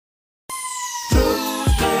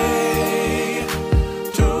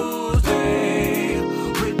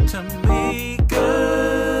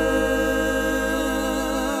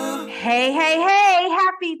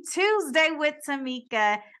Tuesday with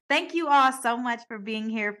Tamika. Thank you all so much for being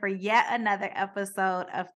here for yet another episode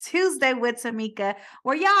of Tuesday with Tamika,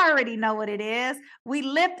 where y'all already know what it is. We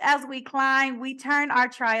lift as we climb, we turn our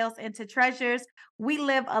trials into treasures, we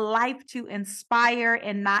live a life to inspire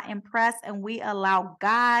and not impress, and we allow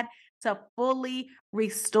God to fully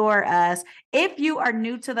restore us. If you are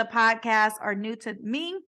new to the podcast or new to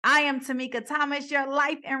me, I am Tamika Thomas, your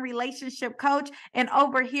life and relationship coach. And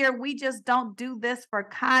over here, we just don't do this for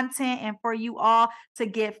content and for you all to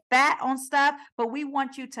get fat on stuff, but we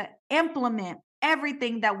want you to implement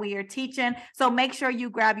everything that we are teaching. So make sure you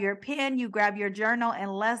grab your pen, you grab your journal,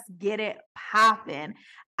 and let's get it popping.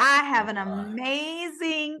 I have an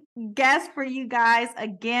amazing guest for you guys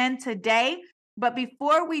again today. But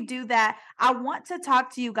before we do that, I want to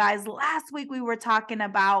talk to you guys. Last week, we were talking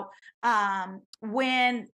about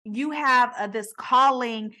when you have this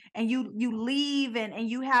calling and you leave and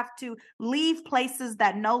you have to leave places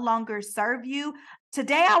that no longer serve you.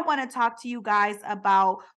 Today, I want to talk to you guys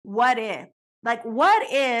about what if. Like, what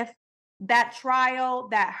if that trial,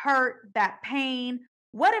 that hurt, that pain,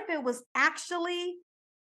 what if it was actually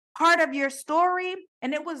part of your story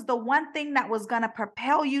and it was the one thing that was going to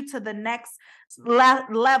propel you to the next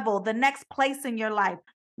level, the next place in your life?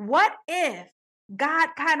 What if God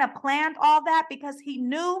kind of planned all that because he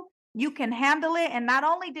knew you can handle it? And not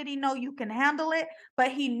only did he know you can handle it,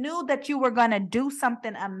 but he knew that you were going to do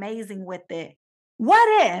something amazing with it.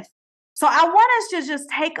 What if? So I want us to just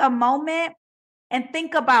take a moment and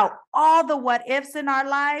think about all the what ifs in our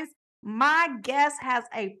lives. My guest has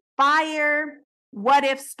a fire what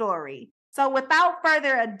if story. So without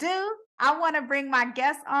further ado, I want to bring my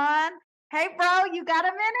guest on. Hey, bro, you got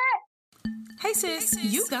a minute? Hey, sis,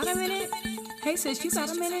 you got a minute? Hey, sis, you got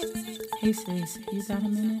a minute? Hey, sis, you got a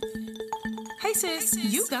minute? Hey, sis,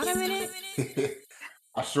 you got a minute?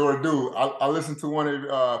 I sure do. I listened to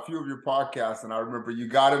a few of your podcasts, and I remember you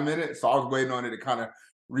got a minute, so I was waiting on it to kind of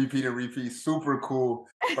repeat. Super cool.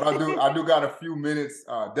 But I do got a few minutes.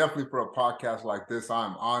 Definitely for a podcast like this,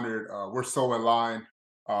 I'm honored. We're so in line.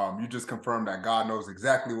 You just confirmed that God knows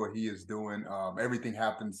exactly what He is doing. Everything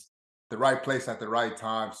happens the right place at the right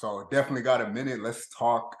time. So definitely got a minute. Let's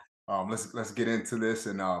talk. Let's get into this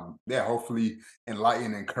and hopefully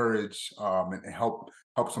enlighten, encourage, and help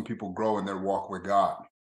some people grow in their walk with God.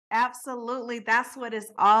 Absolutely. That's what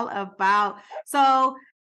it's all about. So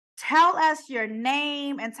tell us your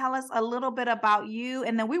name and tell us a little bit about you.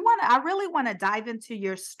 And then I really want to dive into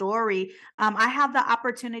your story. I have the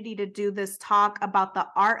opportunity to do this talk about the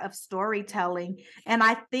art of storytelling. And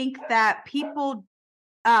I think that people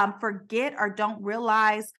forget or don't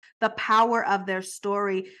realize the power of their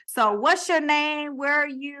story. So what's your name? Where are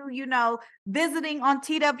you, visiting on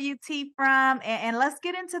TWT from? And let's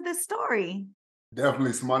get into this story.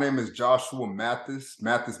 Definitely. So my name is Joshua Mathis.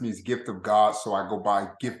 Mathis means gift of God. So I go by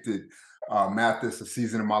Gifted Mathis. A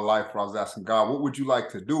season in my life where I was asking God, what would you like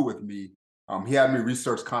to do with me? He had me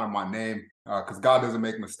research kind of my name because God doesn't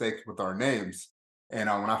make mistakes with our names. And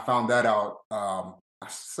when I found that out, I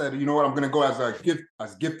said, you know what, I'm going to go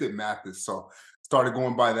as Gifted Mathis. So started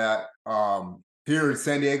going by that. Here in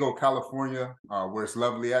San Diego, California, where it's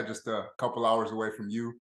lovely at, just a couple hours away from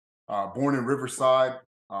you. Born in Riverside.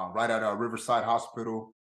 Right at Riverside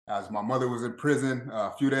Hospital, as my mother was in prison.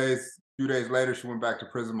 A few days later, she went back to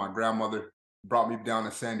prison. My grandmother brought me down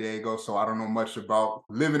to San Diego, so I don't know much about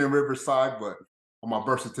living in Riverside, but on my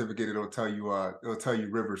birth certificate, it'll tell you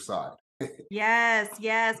Riverside.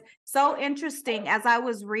 Yes. So interesting. As I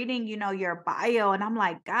was reading, your bio, and I'm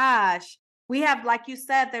like, gosh, we have, like you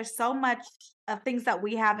said, there's so much of things that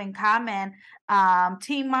we have in common.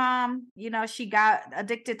 Teen mom, she got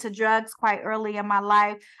addicted to drugs quite early in my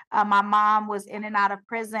life. My mom was in and out of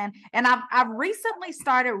prison. And I've recently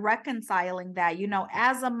started reconciling that,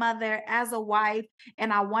 as a mother, as a wife.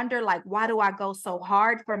 And I wonder, like, why do I go so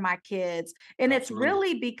hard for my kids? And It's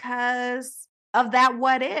really because of that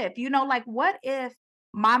what if, like, what if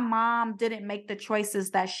my mom didn't make the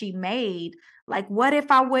choices that she made? Like, what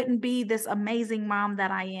if I wouldn't be this amazing mom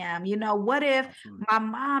that I am? What if my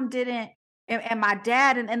mom didn't, and my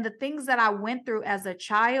dad, and the things that I went through as a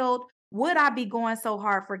child, would I be going so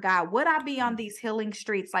hard for God? Would I be on these healing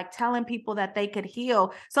streets, like telling people that they could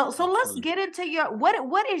heal? So let's get into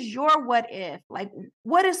what is your what if? Like,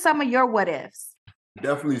 what is some of your what ifs?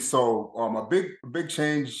 Definitely. So a big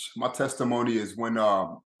change. My testimony is when I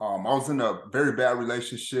was in a very bad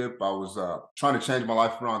relationship. I was trying to change my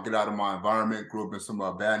life around, get out of my environment. Grew up in some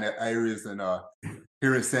bad areas, and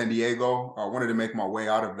here in San Diego, I wanted to make my way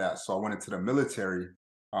out of that. So I went into the military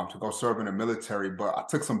to go serve in the military. But I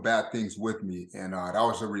took some bad things with me, and that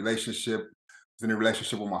was a relationship. was in a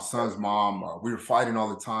relationship with my son's mom. We were fighting all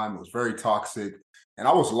the time. It was very toxic. And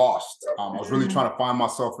I was lost. I was really Mm, trying to find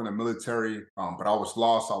myself in the military, but I was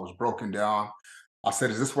lost. I was broken down. I said,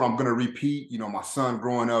 is this what I'm going to repeat? My son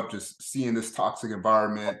growing up, just seeing this toxic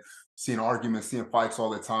environment, seeing arguments, seeing fights all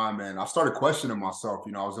the time. And I started questioning myself.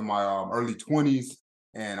 I was in my early 20s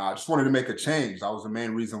and I just wanted to make a change. That was the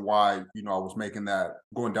main reason why, I was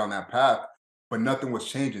going down that path, but nothing was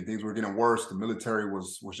changing. Things were getting worse. The military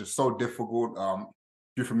was just so difficult. If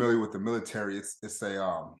you're familiar with the military, it's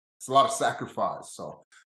a lot of sacrifice. So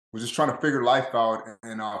we're just trying to figure life out.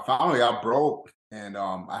 And finally I broke and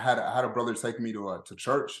I had a brother take me to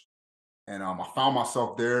church, and I found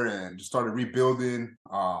myself there and just started rebuilding,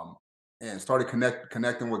 and started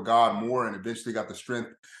connecting with God more, and eventually got the strength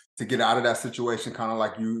to get out of that situation, kind of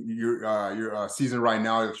like your season right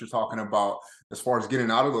now that you're talking about. As far as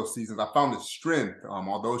getting out of those seasons, I found the strength,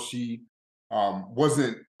 although she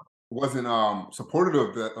wasn't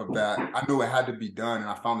supportive of that. I knew it had to be done, and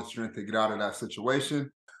I found the strength to get out of that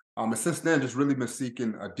situation. And since then, just really been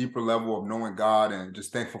seeking a deeper level of knowing God, and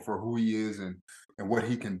just thankful for who He is and what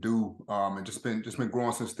He can do. And just been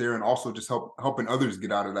growing since there, and also just helping others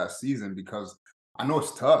get out of that season, because I know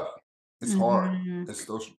it's tough, it's hard, mhm.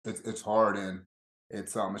 it's hard, and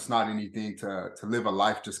it's not anything to live a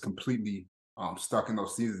life just completely stuck in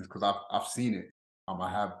those seasons, because I've seen it. I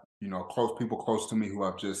have close people close to me who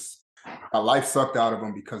have just got life sucked out of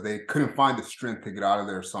them because they couldn't find the strength to get out of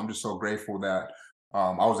there. So I'm just so grateful that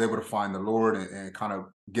I was able to find the Lord, and kind of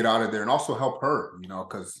get out of there, and also help her,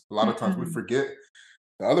 because a lot of times we Mhm. forget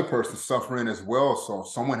the other person's suffering as well. So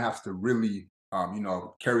someone has to really,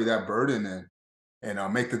 carry that burden,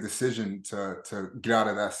 and make the decision to get out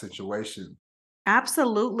of that situation.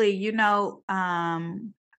 Absolutely.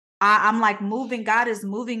 I'm like moving, God is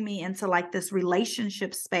moving me into like this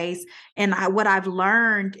relationship space. And what I've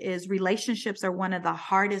learned is relationships are one of the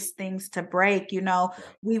hardest things to break.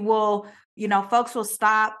 We will, folks will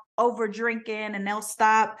stop over drinking and they'll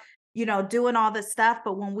stop, doing all this stuff.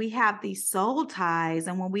 But when we have these soul ties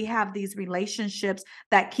and when we have these relationships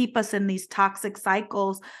that keep us in these toxic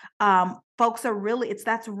cycles, folks are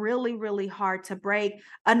that's really, really hard to break.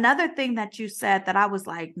 Another thing that you said that I was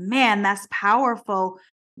like, man, that's powerful.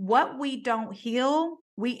 What we don't heal,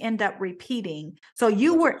 we end up repeating. So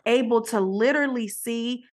you Yes. were able to literally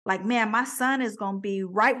see, like, man, my son is going to be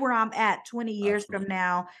right where I'm at 20 years from Absolutely.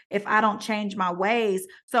 now if I don't change my ways.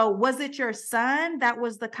 So was it your son that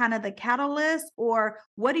was the kind of the catalyst, or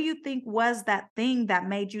what do you think was that thing that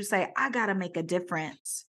made you say, I got to make a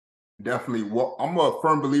difference? Definitely. Well, I'm a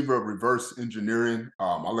firm believer of reverse engineering.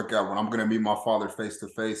 I look at when I'm going to meet my father face to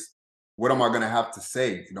face, what am I going to have to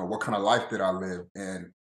say? What kind of life did I live?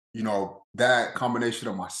 And, that combination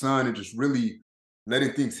of my son and just really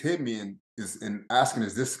letting things hit me, and asking,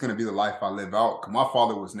 is this going to be the life I live out? Because my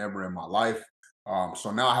father was never in my life.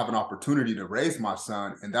 So now I have an opportunity to raise my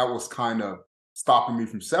son. And that was kind of stopping me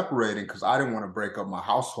from separating, because I didn't want to break up my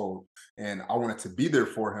household, and I wanted to be there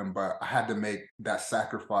for him, but I had to make that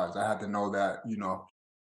sacrifice. I had to know that,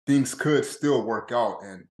 things could still work out.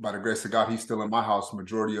 And by the grace of God, he's still in my house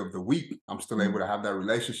majority of the week. I'm still able to have that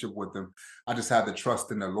relationship with him. I just had to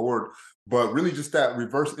trust in the Lord. But really just that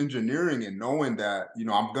reverse engineering, and knowing that,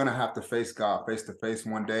 I'm gonna have to face God face to face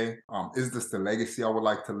one day. Is this the legacy I would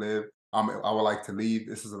like to live? I would like to leave.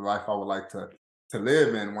 This is a life I would like to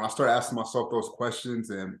live. And when I started asking myself those questions,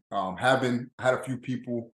 and having had a few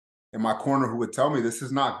people in my corner who would tell me, this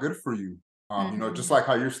is not good for you. Just Mhm. like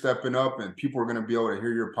how you're stepping up, and people are going to be able to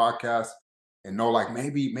hear your podcast and know, like,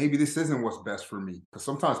 maybe this isn't what's best for me. Because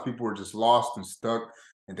sometimes people are just lost and stuck,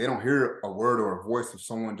 and they don't hear a word or a voice of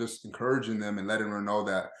someone just encouraging them and letting them know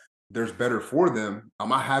that there's better for them.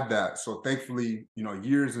 I had that. So thankfully,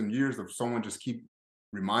 years and years of someone just keep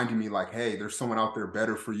reminding me, like, hey, there's someone out there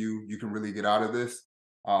better for you. You can really get out of this.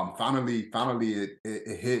 Finally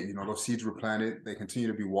it hit. Those seeds were planted. They continue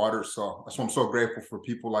to be watered. So that's why I'm so grateful for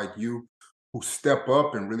people like you who step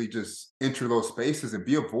up and really just enter those spaces and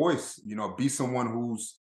be a voice. Be someone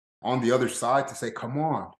who's on the other side to say, come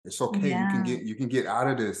on, it's okay, Yeah. you can get out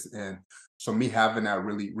of this. And so me having that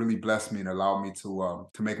really really blessed me, and allowed me to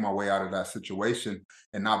make my way out of that situation,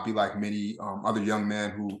 and not be like many other young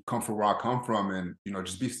men who come from where I come from, and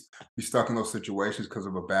just be stuck in those situations because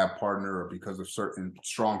of a bad partner, or because of certain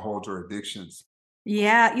strongholds or addictions.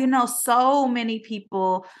 Yeah, so many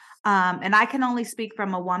people, and I can only speak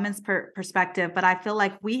from a woman's perspective, but I feel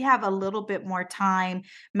like we have a little bit more time,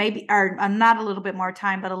 maybe, or not a little bit more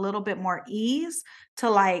time, but a little bit more ease to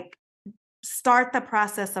like start the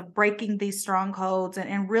process of breaking these strongholds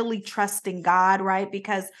and really trusting God, right?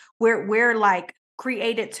 Because we're like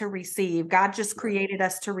created to receive. God just created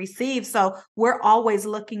us to receive. So we're always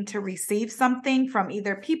looking to receive something from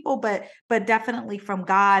either people, but definitely from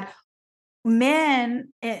God.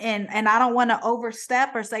 Men, and I don't want to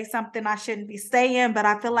overstep or say something I shouldn't be saying, but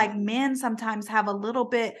I feel like men sometimes have a little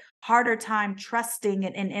bit harder time trusting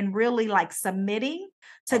and really like submitting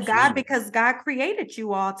to God, because God created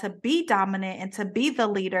you all to be dominant and to be the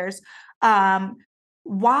leaders.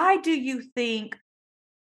 Why do you think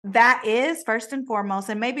that is, first and foremost?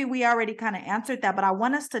 And maybe we already kind of answered that, but I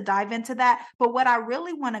want us to dive into that. But what I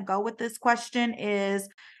really want to go with this question is,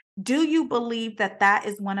 do you believe that that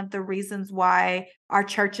is one of the reasons why our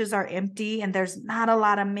churches are empty and there's not a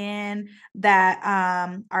lot of men that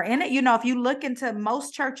are in it? You know, if you look into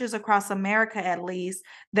most churches across America, at least,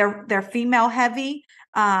 they're female heavy.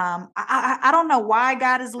 I don't know why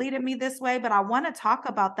God is leading me this way, but I want to talk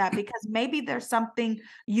about that, because maybe there's something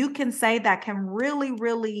you can say that can really,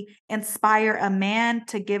 really inspire a man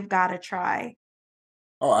to give God a try.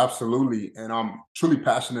 Oh, absolutely. And I'm truly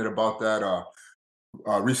passionate about that.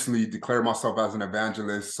 Recently declared myself as an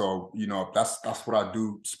evangelist. So, that's what I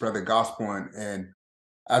do, spread the gospel. And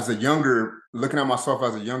as looking at myself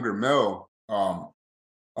as a younger male,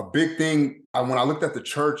 a big thing, when I looked at the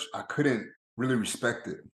church, I couldn't really respect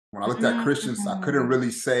it. When I looked at Christians, I couldn't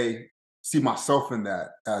really see myself in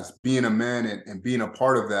that as being a man and being a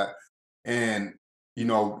part of that. And,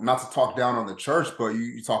 not to talk down on the church, but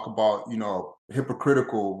you talk about,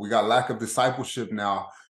 hypocritical. We got lack of discipleship now.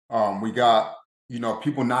 We got,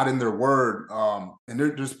 people not in their word. And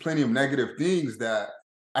there's plenty of negative things that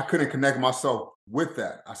I couldn't connect myself with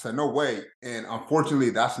that. I said, no way. And unfortunately,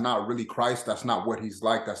 that's not really Christ. That's not what he's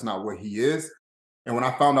like. That's not what he is. And when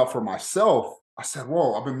I found out for myself, I said,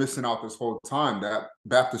 whoa, I've been missing out this whole time. That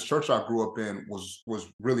Baptist church I grew up in was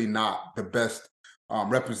really not the best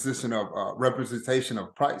representation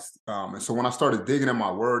of Christ. And so when I started digging in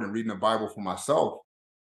my word and reading the Bible for myself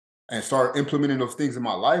and started implementing those things in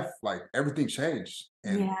my life, like everything changed.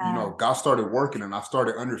 And, God started working and I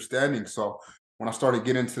started understanding. So when I started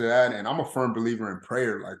getting into that, and I'm a firm believer in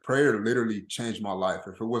prayer, like prayer literally changed my life.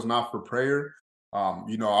 If it was not for prayer, I'm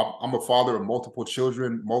a father of multiple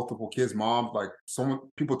children, multiple kids, mom. Like, some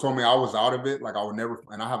people told me I was out of it, like I would never,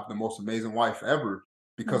 and I have the most amazing wife ever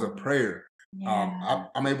because of prayer.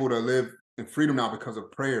 I'm able to live in freedom now because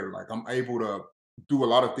of prayer. Like, I'm able to do a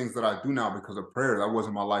lot of things that I do now because of prayer. That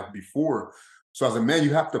wasn't my life before. So as a man,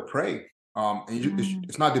 you have to pray.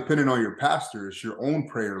 It's not dependent on your pastor. It's your own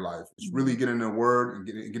prayer life. It's really getting in the word and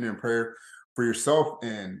getting in prayer for yourself.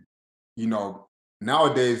 And,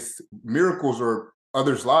 nowadays, miracles are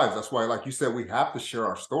others' lives. That's why, like you said, we have to share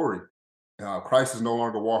our story. Christ is no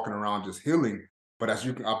longer walking around just healing, but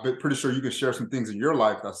I'm pretty sure you can share some things in your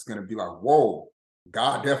life that's going to be like, whoa,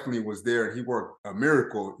 God definitely was there and he worked a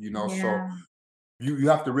miracle, So you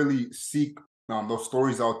have to really seek those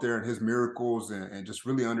stories out there and his miracles, and just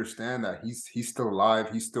really understand that he's still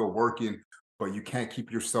alive, he's still working, but you can't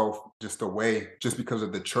keep yourself just away just because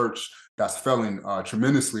of the church that's failing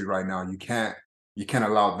tremendously right now. You can't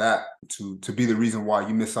allow that to be the reason why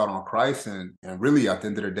you miss out on Christ and really at the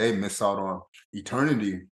end of the day miss out on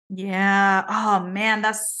eternity. Yeah. Oh man,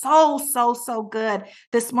 that's so, so, so good.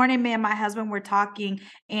 This morning, me and my husband were talking,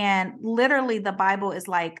 and literally the Bible is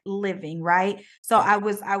like living, right? So I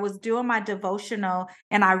was doing my devotional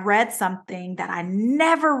and I read something that I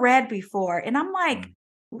never read before. And I'm like,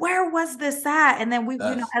 where was this at? And then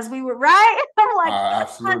as we were right, I'm like,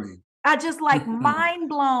 absolutely. I just like mind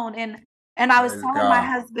blown. And I was Praise telling my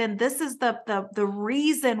God. husband, this is the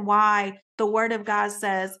reason why the word of God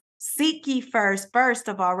says, seek ye first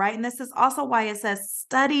of all, right? And this is also why it says,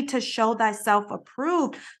 study to show thyself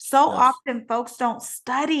approved. So Yes, often folks don't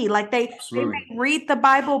study. Like they absolutely. may read the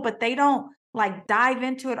Bible, but they don't like dive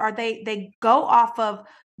into it, or they go off of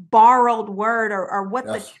borrowed word or what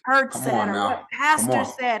the Yes. church Come said on or now. what Come pastor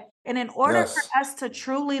on. said. And in order Yes. for us to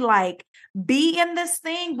truly like be in this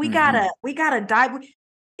thing, we Mhm. gotta dive.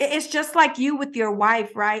 It's just like you with your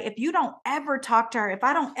wife, right? If you don't ever talk to her, if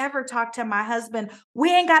I don't ever talk to my husband, we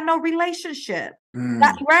ain't got no relationship.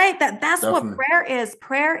 That's right. That's what Definitely. prayer is.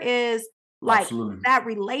 Prayer is like Absolutely. that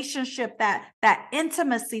relationship, that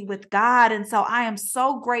intimacy with God. And so I am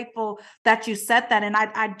so grateful that you said that. And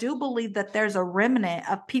I do believe that there's a remnant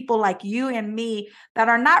of people like you and me that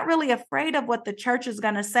are not really afraid of what the church is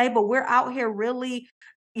going to say, but we're out here really,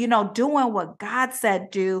 doing what God said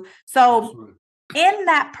do. So Absolutely. in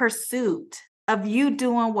that pursuit of you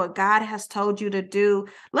doing what God has told you to do,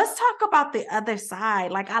 let's talk about the other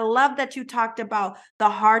side. Like, I love that you talked about the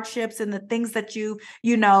hardships and the things that you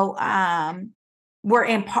we're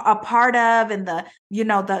a part of, and the, you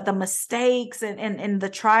know, the mistakes and the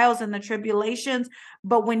trials and the tribulations.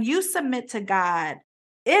 But when you submit to God,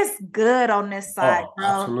 it's good on this side, Oh, bro.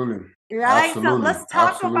 absolutely. Right? So Absolutely. let's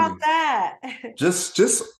talk about Absolutely. that.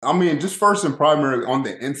 I mean, just first and primarily on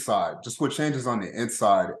the inside, just what changes on the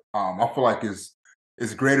inside, I feel like is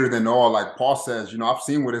greater than all. Like Paul says, you know, I've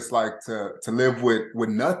seen what it's like to live with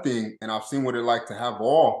nothing, and I've seen what it's like to have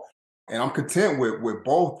all, and I'm content with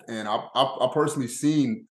both. And I've personally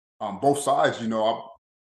seen both sides. You know,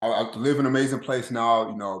 I live in an amazing place now.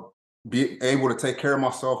 You know, be able to take care of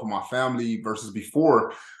myself and my family versus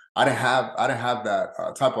before. I didn't have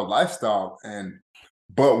that type of lifestyle, and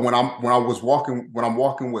but when I'm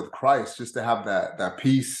walking with Christ, just to have that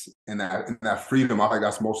peace and that freedom, I think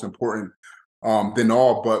that's most important than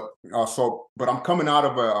all. But I'm coming out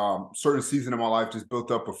of a certain season of my life, just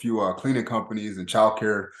built up a few cleaning companies and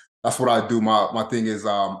childcare. That's what I do. My thing is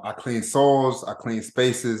I clean souls, I clean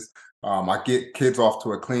spaces, I get kids off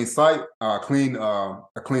to a clean site, a clean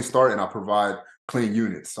start, and I provide clean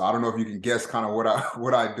units. So I don't know if you can guess kind of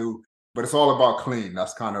what I do, but it's all about clean.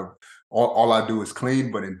 That's kind of all I do is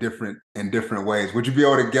clean, but in different ways. Would you be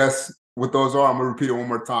able to guess what those are? I'm gonna repeat it one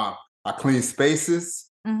more time. I clean spaces,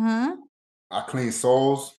 Mm-hmm. I clean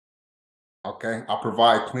souls, okay. I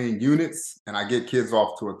provide clean units, and I get kids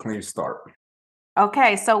off to a clean start.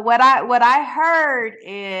 Okay, so what I heard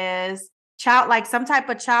is child, like some type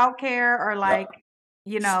of child care, or Yep. like,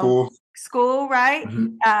 you know, School. school, right?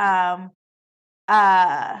 Mhm.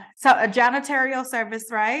 So a janitorial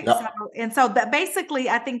service, right? So, Yep. and so that basically,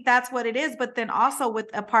 I think that's what it is. But then also with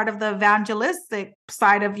a part of the evangelistic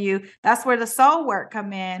side of you, that's where the soul work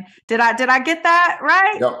come in. Did I get that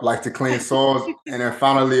right? Yep. Like to clean souls, and then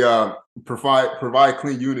finally, provide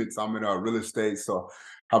clean units. I'm in real estate, so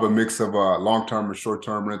have a mix of long-term and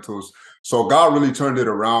short-term rentals. So God really turned it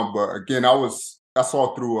around. But again, that's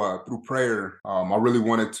all through prayer. I really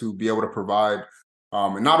wanted to be able to provide,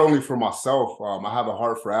 and not only for myself. I have a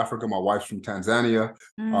heart for Africa. My wife's from Tanzania,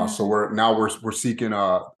 so Mm. we're seeking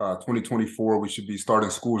 2024. We should be starting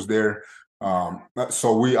schools there.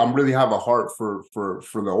 I'm really have a heart for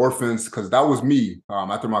the orphans, because that was me.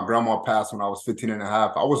 After my grandma passed when I was 15 and a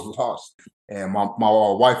half, I was lost. And my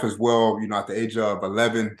wife as well, you know, at the age of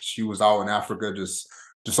 11, she was out in Africa just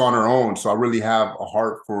on her own. So I really have a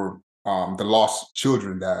heart for the lost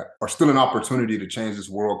children that are still an opportunity to change this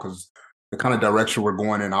world, because the kind of direction we're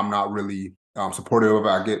going in, I'm not really supportive of it.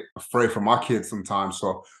 I get afraid for my kids sometimes.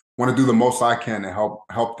 So want to do the most I can to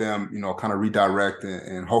help them, you know, kind of redirect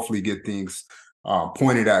and hopefully get things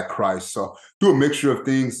pointed at Christ. So do a mixture of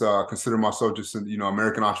things. Consider myself just you know,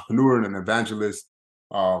 American entrepreneur and an evangelist.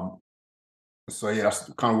 Um, so yeah, that's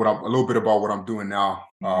kind of a little bit about what I'm doing now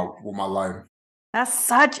with my life. That's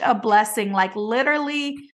such a blessing. Like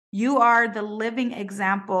literally, you are the living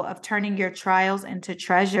example of turning your trials into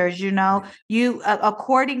treasures. You know, you,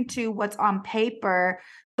 according to what's on paper,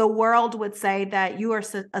 the world would say that you are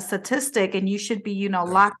a statistic and you should be, you know,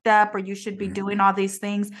 locked up, or you should be doing all these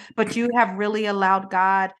things. But you have really allowed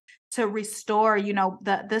God to restore, you know,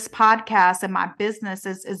 this podcast and my business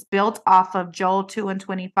is built off of Joel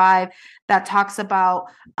 2:25, that talks about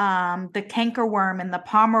the cankerworm and the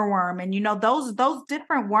palmer worm, and you know, those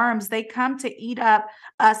different worms, they come to eat up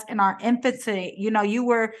us in our infancy. You know, you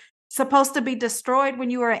were supposed to be destroyed when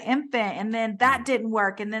you were an infant, and then that didn't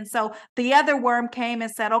work, and then so the other worm came and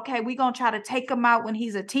said, okay, we're going to try to take him out when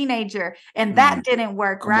he's a teenager, and that didn't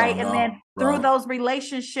work, Come right? on And then now. through Right. those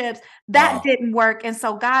relationships, that Wow. didn't work, and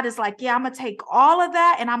so God is like, yeah, I'm going to take all of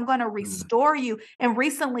that and I'm going to restore you. And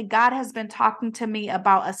recently God has been talking to me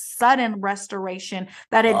about a sudden restoration,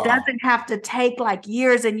 that it Wow. doesn't have to take like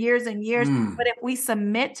years and years and years. But Mm. if we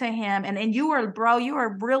submit to him, and you are, bro, you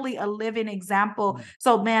are really a living example.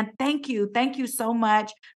 So man, thank you so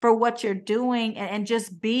much for what you're doing, and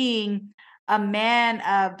just being a man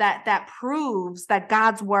of that proves that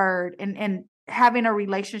God's word and having a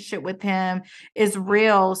relationship with him is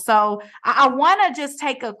real. So I want to just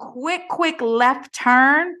take a quick left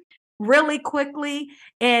turn really quickly,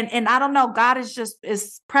 and I don't know, God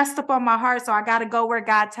is pressed upon my heart, so I got to go where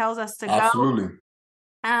God tells us to go. Absolutely.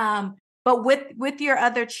 But with your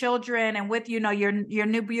other children, and with, you know, your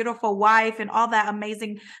new beautiful wife and all that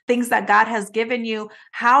amazing things that God has given you,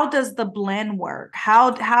 how does the blend work?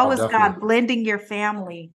 How Oh, is definitely. God blending your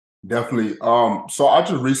family? Definitely. So I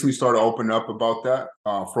just recently started opening up about that.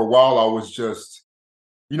 For a while, I was just,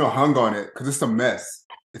 you know, hung on it because it's a mess.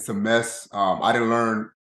 It's a mess. I didn't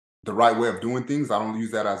learn the right way of doing things. I don't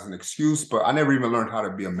use that as an excuse, but I never even learned how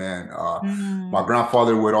to be a man. My Mm.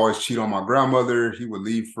 grandfather would always cheat on my grandmother. He would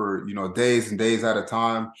leave for, you know, days and days at a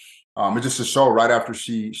time. And just to show, right after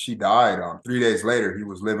she died, 3 days later, he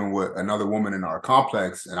was living with another woman in our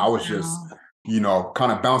complex, and I was just, Wow.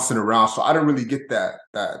 kind of bouncing around. So I didn't really get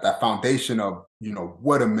that foundation of,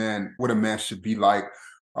 what a man should be like.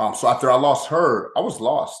 So after I lost her, I was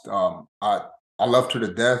lost. I loved her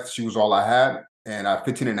to death. She was all I had. And at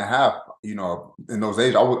 15 and a half, in those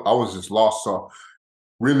age, I was just lost. So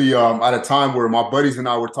really, at a time where my buddies and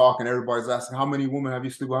I were talking, everybody's asking, how many women have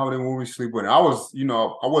you sleep with? How many women you sleep with? And I was,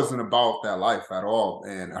 I wasn't about that life at all.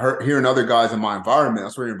 And hearing other guys in my environment,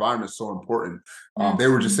 that's where your environment is so important. They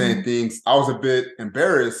were just saying Mhm. things. I was a bit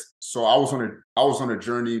embarrassed. So I was on a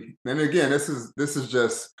journey. And again, this is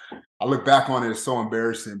just, I look back on it, it's so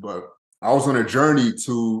embarrassing, but I was on a journey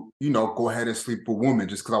to, go ahead and sleep with women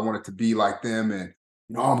just because I wanted to be like them. And,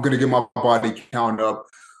 I'm going to get my body count up.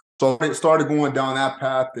 So I started going down that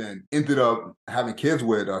path and ended up having kids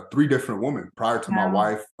with 3 different women prior to my Wow.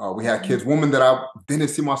 wife. We had Mhm. kids, women that I didn't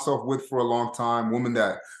see myself with for a long time, women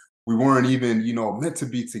that we weren't even, meant to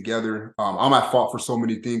be together. I'm at fault for so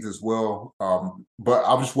many things as well, but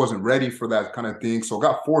I just wasn't ready for that kind of thing. So I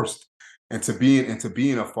got forced into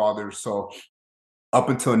being a father. So up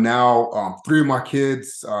until now, 3 of my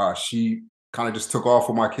kids, she kind of just took off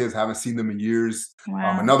with my kids. Haven't seen them in years.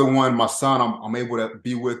 Wow. Another one, my son, I'm able to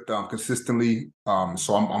be with consistently.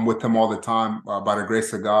 So I'm with him all the time by the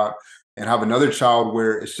grace of God. And have another child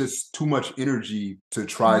where it's just too much energy to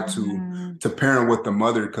try to Mhm. to parent with the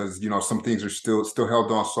mother because some things are still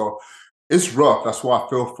held on. So it's rough. That's why I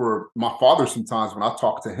feel for my father sometimes when I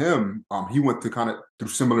talk to him. He went through kind of through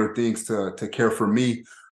similar things to care for me.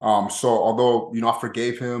 So although I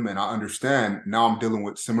forgave him and I understand, now I'm dealing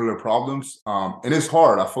with similar problems. And it's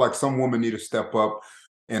hard. I feel like some women need to step up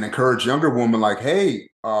and encourage younger women, like, hey,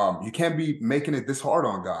 you can't be making it this hard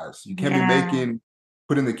on guys. You can't be Yeah.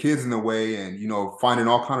 putting the kids in the way and finding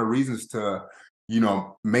all kind of reasons to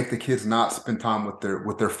make the kids not spend time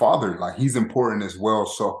with their father. Like he's important as well.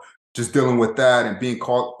 So just dealing with that and being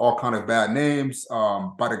called all kind of bad names.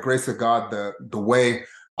 By the grace of God, the way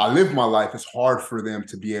I live my life, it's hard for them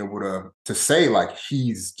to be able to say like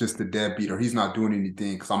he's just a deadbeat or he's not doing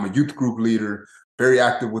anything because I'm a youth group leader, very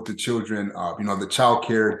active with the children, the child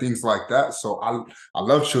care, things like that. So I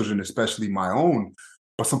love children, especially my own.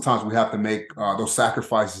 But sometimes we have to make those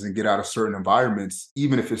sacrifices and get out of certain environments,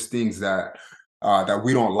 even if it's things that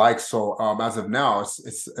we don't like. So as of now,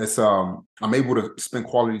 it's I'm able to spend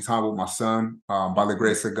quality time with my son by the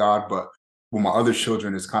grace of God, but with my other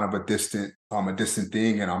children, it's kind of a distant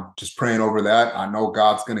thing, and I'm just praying over that. I know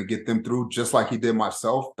God's gonna get them through, just like He did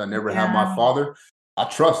myself. That never had my Yeah. father. I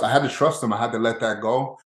had to trust Him. I had to let that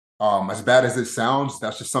go. As bad as it sounds,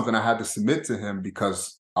 that's just something I had to submit to Him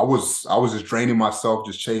because I was just draining myself,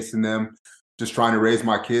 just chasing them, just trying to raise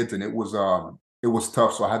my kids, and it was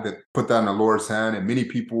tough. So I had to put that in the Lord's hand. And many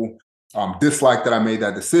people dislike that I made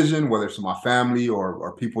that decision, whether it's my family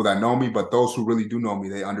or people that know me. But those who really do know me,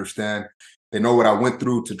 they understand. They know what I went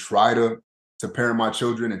through to try to parent my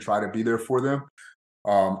children and try to be there for them.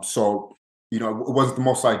 So it wasn't the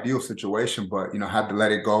most ideal situation, but I had to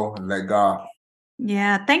let it go and let God.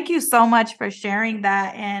 Yeah, thank you so much for sharing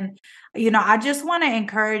that. And, I just want to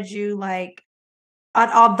encourage you, like,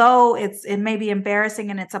 although it may be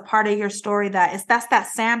embarrassing and it's a part of your story that's that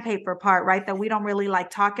sandpaper part, right? That we don't really like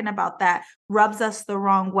talking about, that rubs us the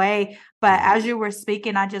wrong way. But Mhm. as you were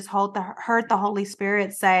speaking, I just heard the Holy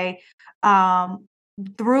Spirit say, um,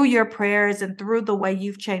 through your prayers and through the way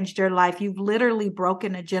you've changed your life, you've literally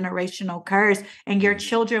broken a generational curse, and your Mhm.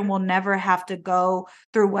 children will never have to go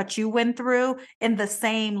through what you went through in the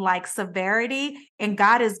same like severity. And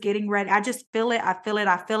God is getting ready. I just feel it. I feel it.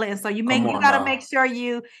 I feel it. And so Come you on got to now. make sure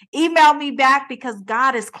you email me back, because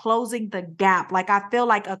God is closing the gap. Like I feel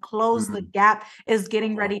like a close the Mhm. gap is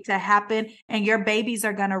getting Come on. ready to happen, and your babies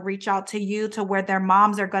are going to reach out to you to where their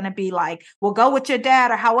moms are going to be like, "Well, go with your dad,"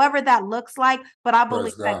 or however that looks like. But I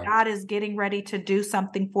believe Praise that God. God is getting ready to do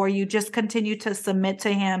something for you. Just continue to submit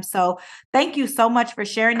to Him. So thank you so much for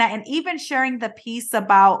sharing that, and even sharing the piece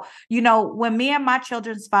about, when me and my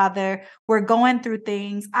children's father were going through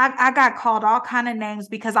things, I got called all kind of names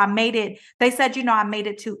because I made it. They said, I made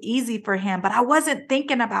it too easy for him, but I wasn't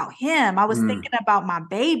thinking about him. I was Mm, thinking about my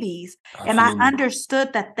babies, and I absolutely.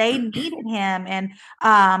 understood that they needed him. And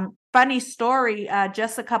funny story,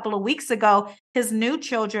 just a couple of weeks ago, his new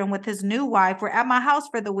children with his new wife were at my house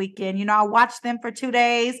for the weekend. I watched them for 2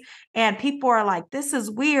 days, and people are like, "This is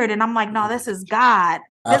weird," and I'm like, "No, this is God."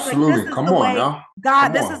 This Absolutely. is Come the on way now. God,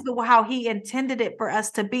 Come this is on. how He intended it for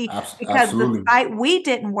us to be, because Absolutely. despite we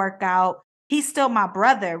didn't work out, he's still my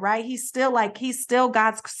brother, right? He's still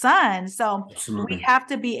God's son. So we Absolutely. have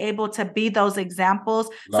to be able to be those examples.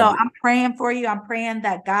 So Love it. I'm praying for you. I'm praying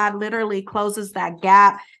that God literally closes that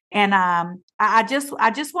gap. And I just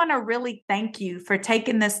want to really thank you for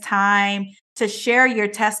taking this time to share your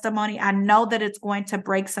testimony. I know that it's going to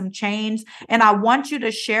break some chains, and I want you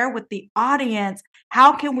to share with the audience,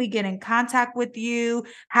 how can we get in contact with you?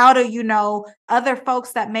 How do other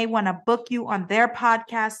folks that may want to book you on their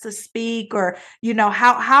podcast to speak, or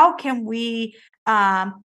how can we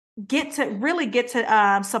get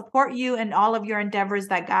to support you in all of your endeavors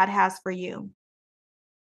that God has for you?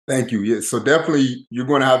 Thank you. Yeah, so definitely you're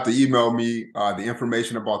going to have to email me the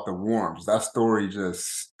information about the Warms. That story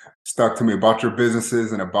just stuck to me, about your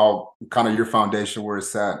businesses and about kind of your foundation, where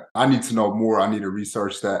it's at. I need to know more. I need to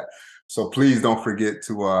research that. So please don't forget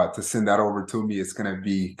to send that over to me. It's going to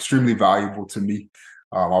be extremely valuable to me.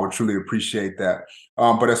 I would truly appreciate that.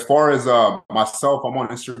 But as far as myself, I'm on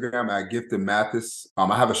Instagram at Gifted Mathis.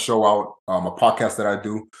 I have a show out, a podcast that I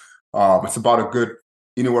do. It's about a good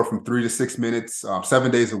anywhere from 3 to 6 minutes,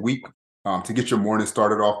 7 days a week, to get your morning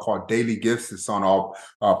started off, called Daily Gifts. It's on all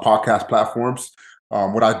podcast platforms.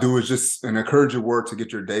 What I do is just an encouraging word to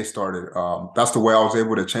get your day started. That's the way I was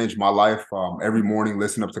able to change my life. Every morning,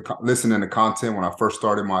 listening to content. When I first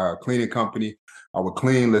started my cleaning company, I would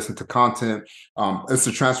clean, listen to content. It's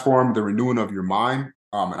to transform the renewing of your mind.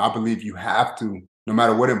 And I believe you have to, no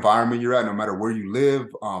matter what environment you're at, no matter where you live.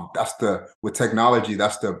 With technology,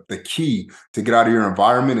 that's the key to get out of your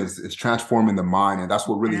environment, is transforming the mind. And that's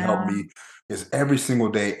what really helped Yeah. me, is every single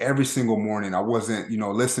day, every single morning, I wasn't,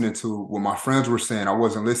 listening to what my friends were saying. I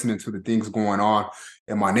wasn't listening to the things going on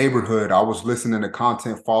in my neighborhood. I was listening to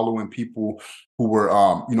content, following people who were,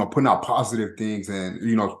 putting out positive things, and,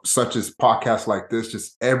 such as podcasts like this,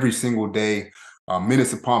 just every single day,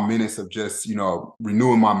 minutes upon minutes of just,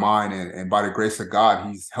 renewing my mind. And by the grace of God,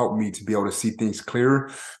 he's helped me to be able to see things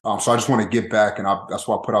clearer. So I just want to give back. And that's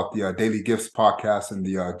why I put out the Daily Gifts podcast and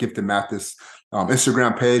the Gifted Mathis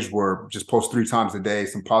Instagram page, where just post 3 times a day,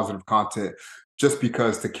 some positive content, just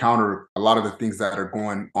because to counter a lot of the things that are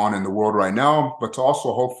going on in the world right now, but to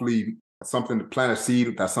also hopefully something to plant a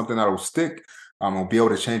seed, that's something that will stick, and be able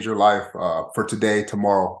to change your life for today,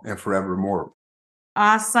 tomorrow, and forevermore.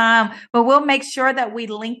 Awesome. But we'll make sure that we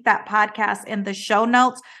link that podcast in the show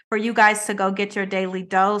notes for you guys to go get your daily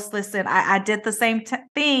dose. Listen, I did the same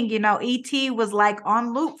thing. ET was like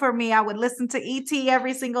on loop for me. I would listen to ET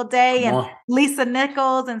every single day, Come and on. Lisa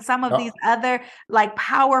Nichols and some of Yep. these other like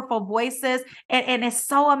powerful voices. And it's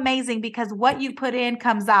so amazing, because what you put in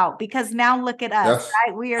comes out, because now look at us, Yes,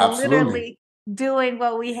 right? We are absolutely. literally doing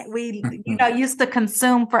what we used to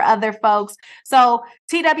consume for other folks. So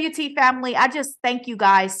TWT family, I just thank you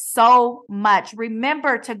guys so much.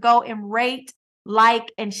 Remember to go and rate,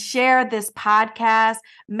 like, and share this podcast.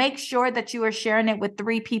 Make sure that you are sharing it with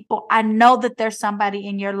 3 people. I know that there's somebody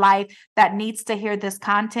in your life that needs to hear this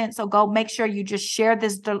content. So go make sure you just share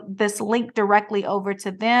this link directly over to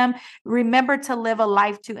them. Remember to live a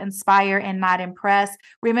life to inspire and not impress.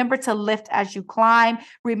 Remember to lift as you climb.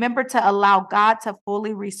 Remember to allow God to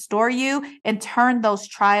fully restore you and turn those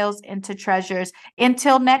trials into treasures.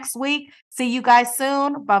 Until next week, see you guys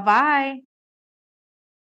soon. Bye-bye.